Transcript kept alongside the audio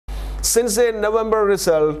Since the November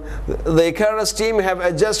result, the Icarus team have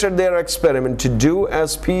adjusted their experiment to do a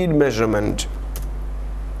speed measurement.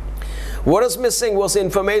 What was missing was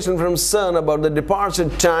information from CERN about the departure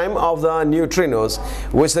time of the neutrinos,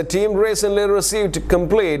 which the team recently received to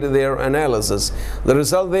complete their analysis. The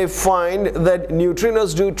result, they find that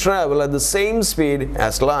neutrinos do travel at the same speed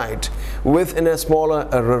as light, within a smaller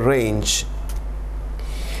error range.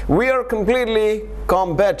 We are completely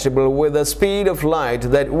compatible with the speed of light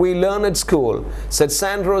that we learn at school, said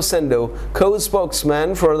Sandro Sendo,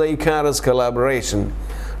 co-spokesman for the Icarus collaboration.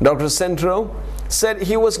 Dr. Sandro said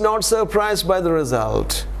he was not surprised by the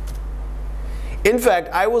result. In fact,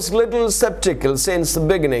 I was little skeptical since the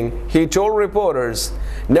beginning, he told reporters.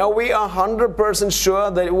 Now we are 100%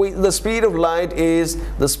 sure that the speed of light is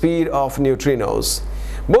the speed of neutrinos.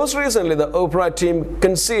 Most recently, the Oprah team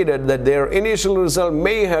conceded that their initial result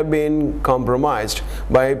may have been compromised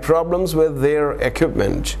by problems with their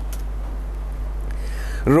equipment.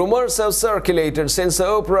 Rumors have circulated since the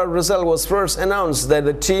Oprah result was first announced that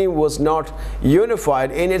the team was not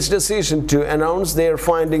unified in its decision to announce their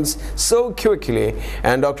findings so quickly,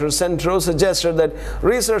 and Dr. Centro suggested that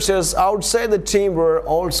researchers outside the team were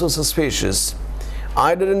also suspicious.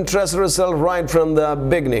 I didn't trust the result right from the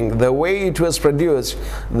beginning, the way it was produced,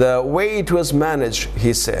 the way it was managed,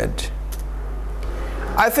 he said.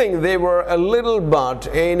 I think they were a little but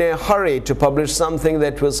in a hurry to publish something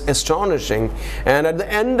that was astonishing, and at the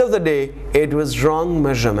end of the day, it was wrong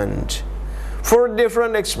measurement. 4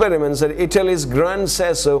 different experiments at Italy's Gran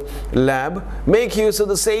Sasso lab make use of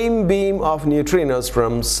the same beam of neutrinos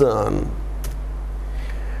from CERN.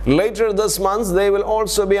 Later this month, they will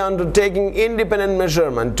also be undertaking independent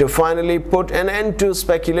measurement to finally put an end to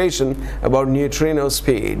speculation about neutrino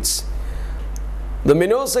speeds. The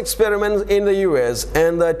MINOS experiment in the US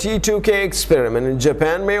and the T2K experiment in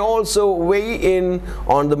Japan may also weigh in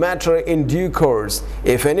on the matter in due course,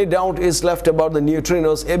 if any doubt is left about the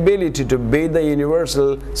neutrinos' ability to beat the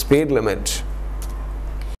universal speed limit.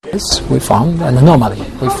 Yes, we found an anomaly.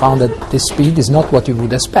 We found that this speed is not what you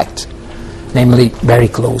would expect, namely very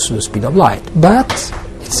close to the speed of light, but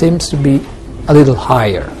it seems to be a little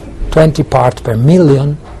higher, 20 parts per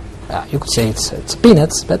million. You could say it's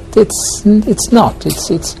peanuts, but it's not.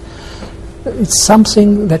 It's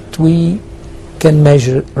something that we can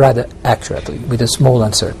measure rather accurately with a small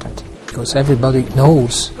uncertainty, because everybody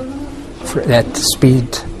knows that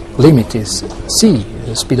speed limit is c,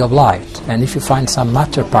 the speed of light, and if you find some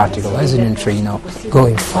matter particle as a neutrino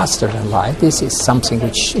going faster than light, this is something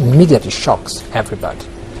which immediately shocks everybody,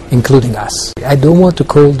 including us. I don't want to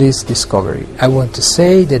call this discovery. I want to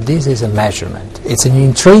say that this is a measurement. It's an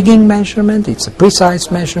intriguing measurement, it's a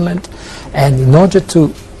precise measurement, and in order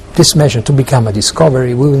to this measurement to become a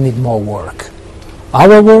discovery, we will need more work.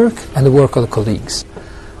 Our work and the work of the colleagues.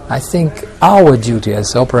 I think our duty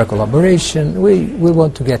as Opera collaboration, we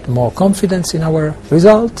want to get more confidence in our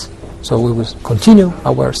result, so we will continue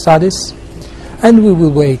our studies, and we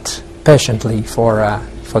will wait patiently for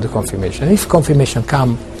the confirmation. If confirmation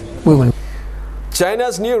comes, we will.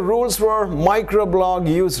 China's new rules for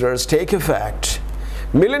microblog users take effect.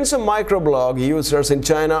 Millions of microblog users in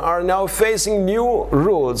China are now facing new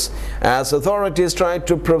rules as authorities try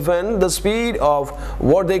to prevent the spread of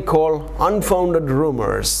what they call unfounded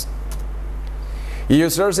rumors.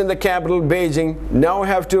 Users in the capital, Beijing, now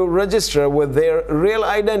have to register with their real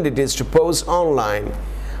identities to post online.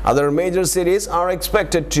 Other major cities are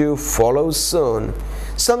expected to follow soon.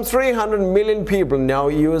 Some 300 million people now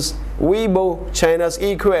use Weibo, China's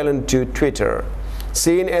equivalent to Twitter,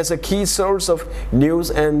 seen as a key source of news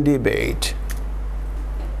and debate.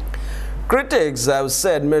 Critics have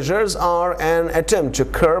said measures are an attempt to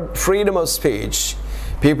curb freedom of speech.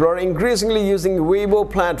 People are increasingly using Weibo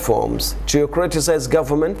platforms to criticize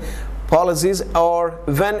government policies or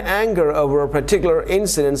vent anger over particular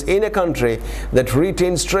incidents in a country that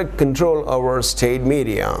retains strict control over state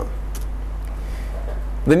media.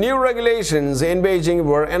 The new regulations in Beijing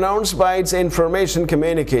were announced by its Information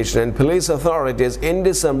Communication and Police authorities in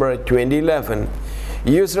December 2011.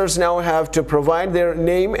 Users now have to provide their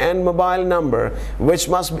name and mobile number, which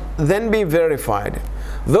must then be verified.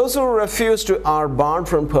 Those who refuse to are barred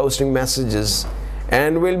from posting messages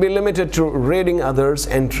and will be limited to reading others'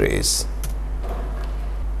 entries.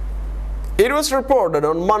 It was reported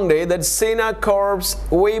on Monday that Sina Corp's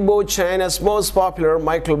Weibo, China's most popular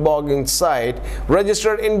microblogging site,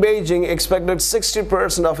 registered in Beijing, expected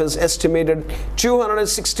 60% of its estimated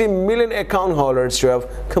 260 million account holders to have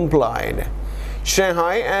complied.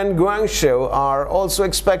 Shanghai and Guangzhou are also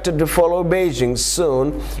expected to follow Beijing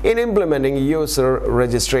soon in implementing user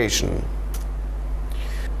registration.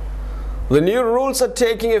 The new rules are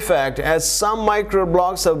taking effect as some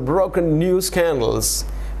microblogs have broken news scandals,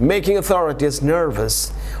 making authorities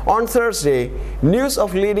nervous. On Thursday, news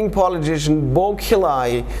of leading politician Bo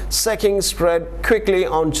Xilai sacking spread quickly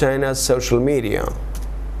on China's social media.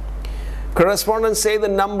 Correspondents say the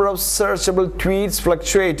number of searchable tweets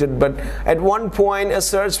fluctuated, but at one point a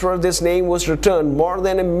search for this name was returned more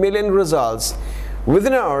than 1 million results.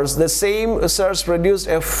 Within hours, the same search produced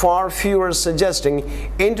a far fewer,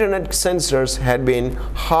 suggesting internet censors had been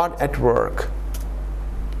hard at work.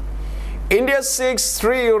 India seeks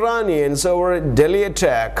 3 Iranians over Delhi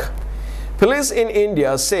attack. Police in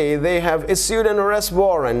India say they have issued an arrest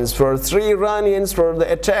warrant for 3 Iranians for the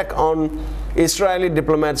attack on Israeli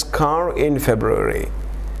diplomat's car in February.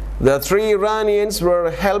 The 3 Iranians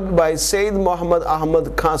were helped by Sayyid Mohammad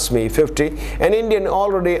Ahmad Qasmi, 50, an Indian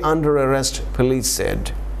already under arrest, police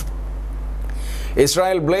said.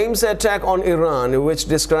 Israel blames the attack on Iran, which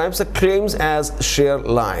describes the claims as sheer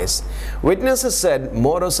lies. Witnesses said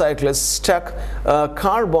motorcyclists stuck a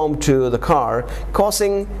car bomb to the car,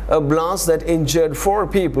 causing a blast that injured 4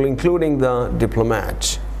 people, including the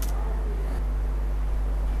diplomat.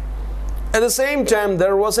 At the same time,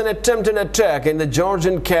 there was an attempted attack in the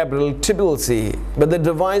Georgian capital, Tbilisi, but the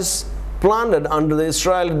device planted under the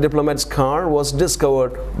Israeli diplomat's car was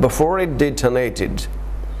discovered before it detonated.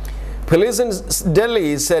 Police in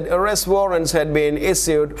Delhi said arrest warrants had been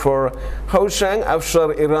issued for Houshang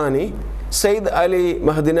Afshar Irani, Sayyid Ali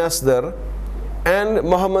Mahdi Nasdar, and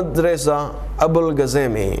Mohammad Reza Abul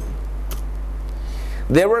Ghazemi.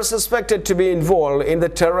 They were suspected to be involved in the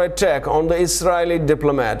terror attack on the Israeli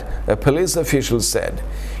diplomat, a police official said.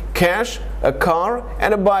 Cash, a car,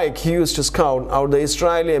 and a bike used to scout out the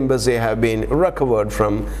Israeli embassy have been recovered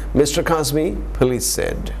from Mr. Qasmi, police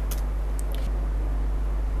said.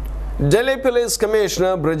 Delhi Police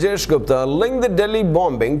Commissioner Brajesh Gupta linked the Delhi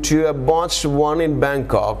bombing to a botched one in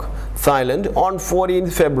Bangkok, Thailand on 14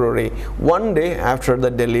 February, one day after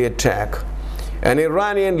the Delhi attack. An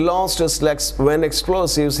Iranian lost his legs when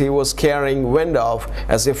explosives he was carrying went off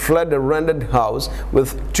as he fled a rented house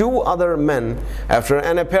with 2 other men after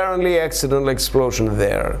an apparently accidental explosion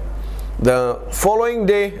there. The following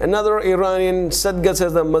day, another Iranian,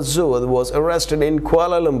 Sadgazada Masood, was arrested in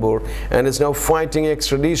Kuala Lumpur and is now fighting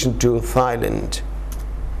extradition to Thailand.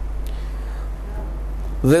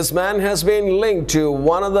 This man has been linked to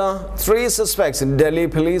one of the 3 suspects in Delhi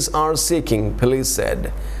police are seeking, police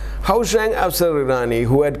said. Houshang Afshar Irani,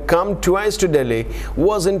 who had come twice to Delhi,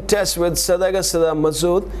 was in touch with Sadgazada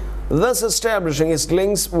Masood, thus establishing his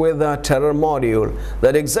links with a terror module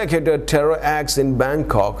that executed terror acts in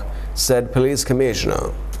Bangkok, said Police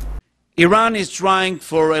Commissioner. Iran is trying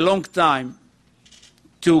for a long time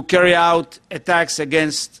to carry out attacks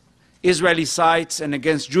against Israeli sites and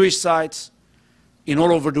against Jewish sites in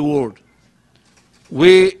all over the world.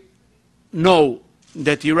 We know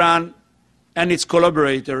that Iran and its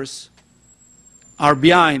collaborators are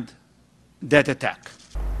behind that attack.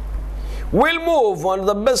 We'll move on to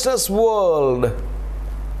the business world.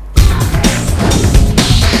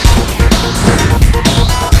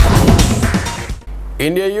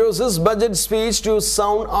 India uses budget speech to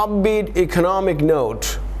sound upbeat economic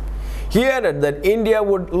note. He added that India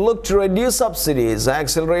would look to reduce subsidies,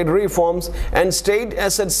 accelerate reforms and state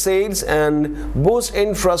asset sales and boost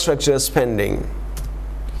infrastructure spending.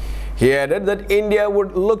 He added that India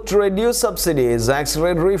would look to reduce subsidies,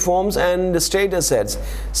 accelerate reforms and state assets,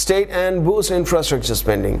 and boost infrastructure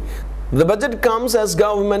spending. The budget comes as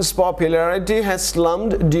government's popularity has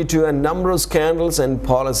slumped due to a number of scandals and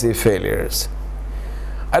policy failures.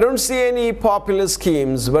 I don't see any populist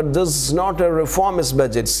schemes, but this is not a reformist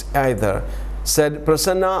budget either, said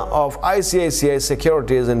Prasanna of ICICI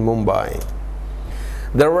Securities in Mumbai.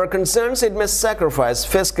 There were concerns it may sacrifice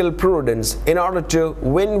fiscal prudence in order to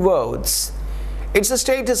win votes. It's a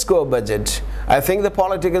status quo budget. I think the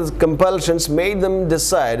political compulsions made them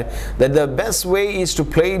decide that the best way is to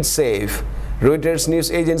play it safe, Reuters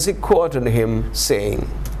news agency quoted him saying.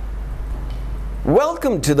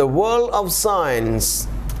 Welcome to the world of science.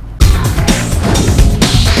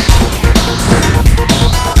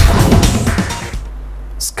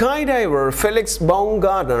 Skydiver Felix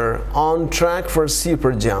Baumgartner on track for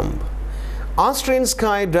super jump. Austrian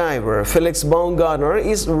skydiver Felix Baumgartner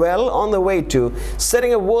is well on the way to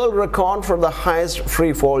setting a world record for the highest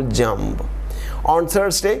freefall jump. On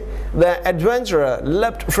Thursday, the adventurer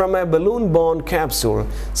leapt from a balloon-borne capsule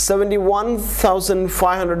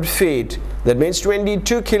 71,500 feet, that means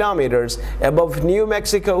 22 kilometers above New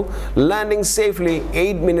Mexico, landing safely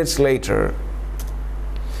 8 minutes later.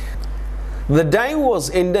 The dive was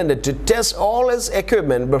intended to test all his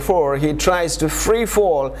equipment before he tries to free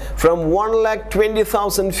fall from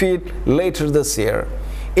 120,000 feet later this year.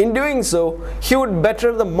 In doing so, he would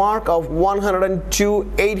better the mark of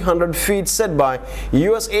 102,800 feet set by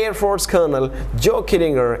U.S. Air Force Colonel Joe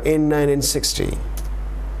Kittinger in 1960.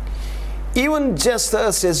 Even just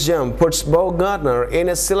Thursday's jump puts Baumgartner in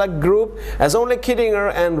a select group, as only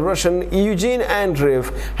Kittinger and Russian Eugene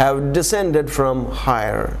Andreev have descended from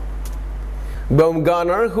higher.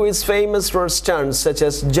 Baumgartner, who is famous for stunts such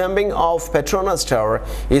as jumping off Petronas Tower,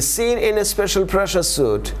 is seen in a special pressure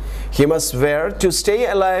suit he must wear to stay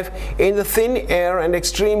alive in the thin air and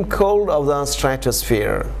extreme cold of the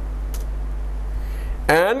stratosphere.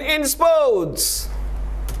 And in sports,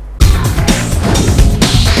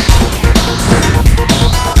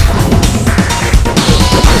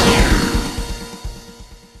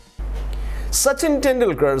 Sachin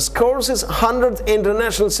Tendulkar scores his 100th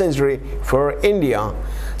international century for India.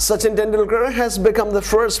 Sachin Tendulkar has become the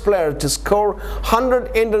first player to score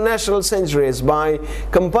 100 international centuries by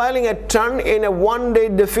compiling a ton in a one-day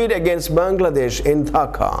defeat against Bangladesh in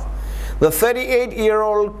Dhaka. The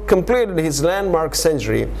 38-year-old completed his landmark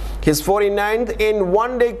century, his 49th in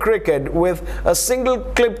one-day cricket, with a single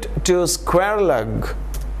clipped to square leg.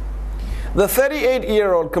 The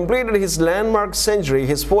 38-year-old completed his landmark century,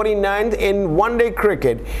 his 49th in one-day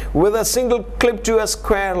cricket, with a single clip to a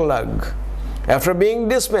square leg. After being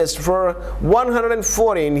dismissed for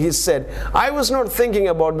 114, he said, "I was not thinking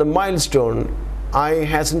about the milestone. I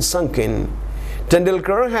hasn't sunk in."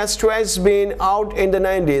 Tendulkar has twice been out in the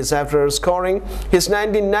 90s after scoring his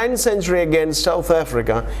 99th century against South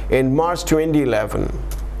Africa in March 2011.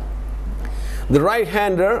 The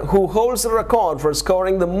right-hander, who holds the record for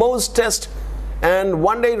scoring the most test and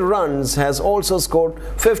one-day runs, has also scored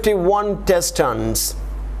 51 test runs.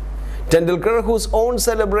 Tendulkar, whose own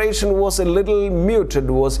celebration was a little muted,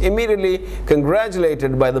 was immediately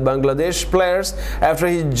congratulated by the Bangladesh players after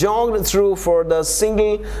he jogged through for the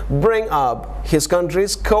single, bring up his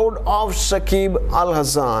country's code of Shakib Al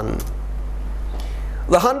Hasan.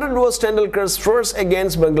 The 100 was Tendulkar's first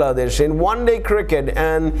against Bangladesh in one-day cricket,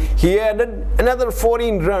 and he added another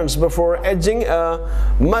 14 runs before edging a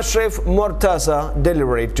Mashrif Mortaza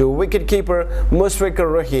delivery to wicketkeeper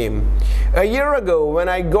Mushfiqur Rahim. A year ago, when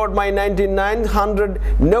I got my 99th 100,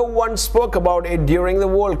 no one spoke about it during the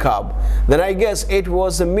World Cup. Then I guess it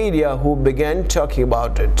was the media who began talking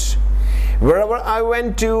about it. Wherever I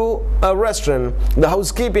went to a restaurant, the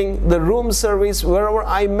housekeeping, the room service, wherever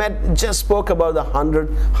I met, just spoke about the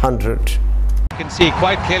 100. You can see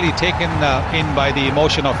quite clearly taken in by the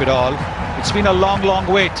emotion of it all. It's been a long, long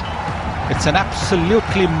wait. It's an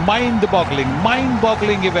absolutely mind-boggling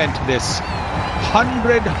event, this.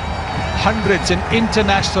 100s in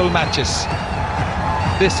international matches.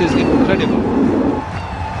 This is incredible.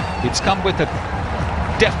 It's come with a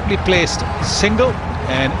deftly placed single,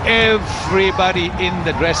 and everybody in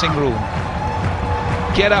the dressing room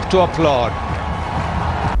get up to applaud.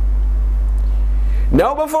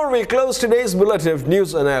 Now, before we close today's bulletin of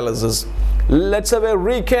news analysis, let's have a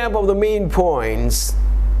recap of the main points.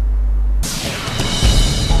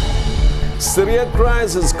 Syria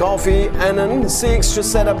crisis, Kofi Annan seeks to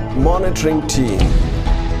set up monitoring team.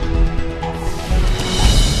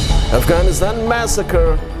 Afghanistan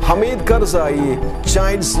massacre, Hamid Karzai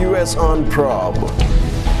chides US on probe.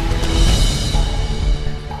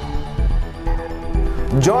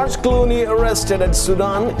 George Clooney arrested at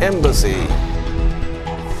Sudan embassy.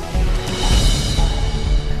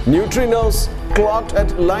 Neutrinos clocked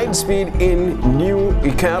at light speed in new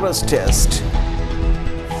Icarus test.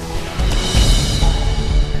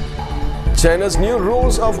 China's new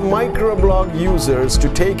rules of microblog users to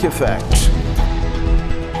take effect.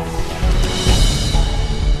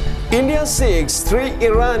 India seeks 3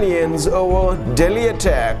 Iranians over Delhi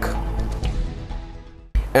attack.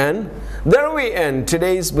 And there we end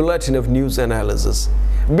today's bulletin of news analysis.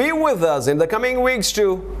 Be with us in the coming weeks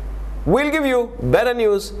too. We'll give you better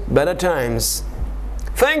news, better times.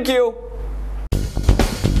 Thank you.